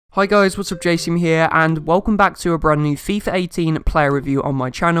Hi guys, what's up, Jason here, and welcome back to a brand new FIFA 18 player review on my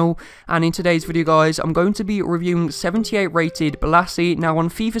channel. And in today's video guys, I'm going to be reviewing 78 rated Bolasie. Now on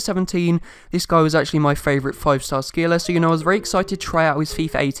FIFA 17, this guy was actually my favourite 5-star skiller, so I was very excited to try out his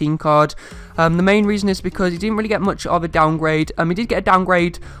FIFA 18 card. The main reason is because he didn't really get much of a downgrade. He did get a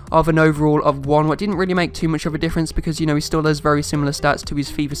downgrade of an overall of 1, what didn't really make too much of a difference because he still has very similar stats to his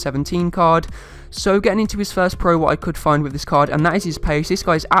FIFA 17 card. So getting into his first pro, what I could find with this card, and that is his pace. This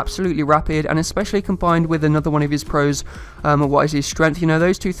guy is absolutely rapid, and especially combined with another one of his pros, what is his strength.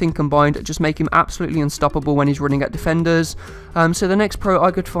 Those two things combined just make him absolutely unstoppable when he's running at defenders. So the next pro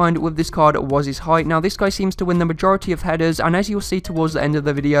I could find with this card was his height. Now this guy seems to win the majority of headers, and as you'll see towards the end of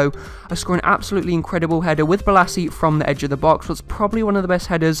the video, I score an absolutely incredible header with Bolasie from the edge of the box. What's probably one of the best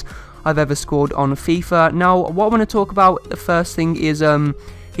headers I've ever scored on FIFA. Now what I want to talk about, the first thing is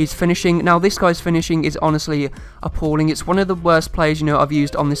his finishing. Now this guy's finishing is honestly appalling. It's one of the worst players I've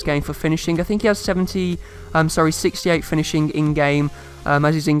used on this game for finishing. I think he has 68 finishing in game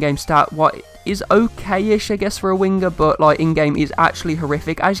as his in-game stat. What is okay-ish I guess for a winger, but in-game is actually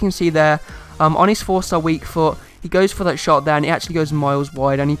horrific. As you can see there, on his 4-star weak foot, he goes for that shot there and it actually goes miles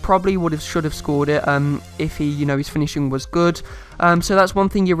wide, and he probably should have scored it if he his finishing was good. So that's one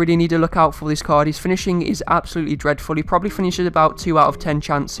thing you really need to look out for this card. His finishing is absolutely dreadful. He probably finishes about 2 out of 10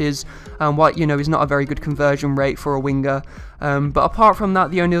 chances, what is not a very good conversion rate for a winger. But apart from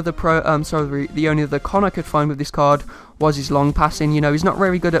that, the only other con I could find with this card was his long passing. He's not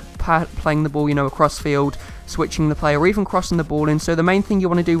very good at playing the ball across field, switching the play, or even crossing the ball in. So the main thing you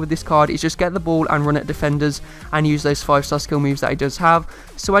want to do with this card is just get the ball and run at defenders and use those 5-star skill moves that he does have.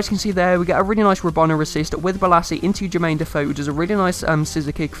 So as you can see there, we get a really nice Rabona assist with Bolasie into Jermaine Defoe, who does a really nice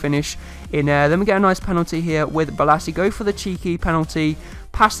scissor kick finish in there. Then we get a nice penalty here with Bolasie, go for the cheeky penalty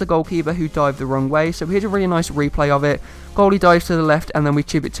past the goalkeeper who dived the wrong way. So here's a really nice replay of it. Goalie dives to the left and then we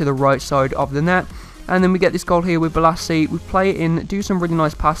chip it to the right side of the net. And then we get this goal here with Bolasie. We play it in, do some really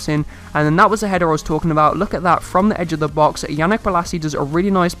nice passing, and then that was the header I was talking about. Look at that, from the edge of the box, Yannick Bolasie does a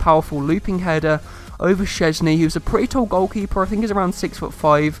really nice powerful looping header over Szczesny, who's a pretty tall goalkeeper. I think he's around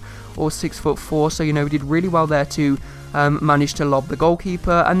 6'5" or 6'4", so we did really well there to manage to lob the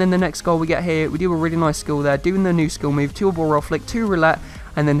goalkeeper. And then the next goal we get here, we do a really nice skill there, doing the new skill move, to a ball roll flick, to roulette,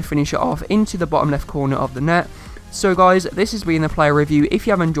 and then finish it off into the bottom left corner of the net. So guys, this has been the player review. If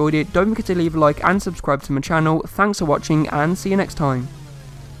you have enjoyed it, don't forget to leave a like and subscribe to my channel. Thanks for watching and see you next time.